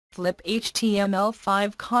Flip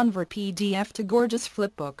HTML5 convert PDF to gorgeous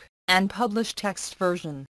flipbook, and publish text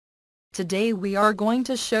version. Today we are going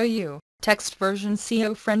to show you text version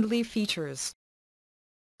SEO-friendly features.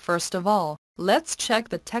 First of all, let's check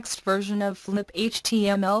the text version of Flip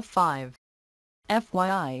HTML5.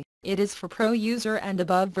 FYI, it is for pro user and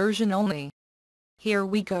above version only. Here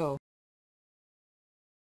we go.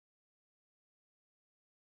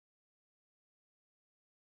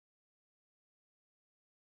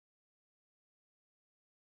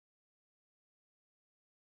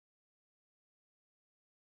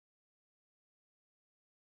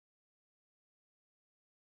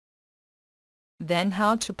 Then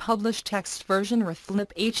how to publish text version with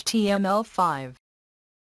Flip HTML5.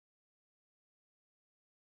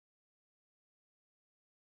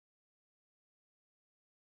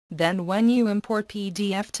 Then when you import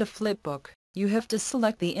PDF to FlipBook, you have to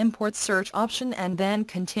select the import search option and then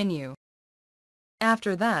continue.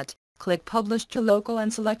 After that, click Publish to Local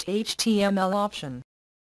and select HTML option.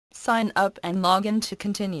 Sign up and log in to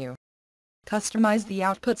continue. Customize the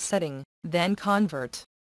output setting, then convert.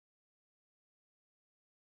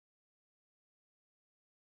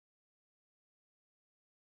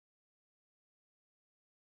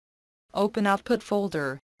 Open Output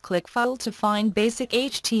folder, click File to find Basic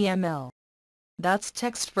HTML. That's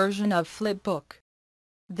text version of FlipBook.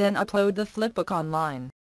 Then upload the FlipBook online.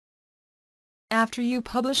 After you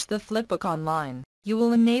publish the FlipBook online, you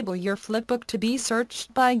will enable your FlipBook to be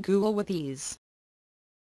searched by Google with ease.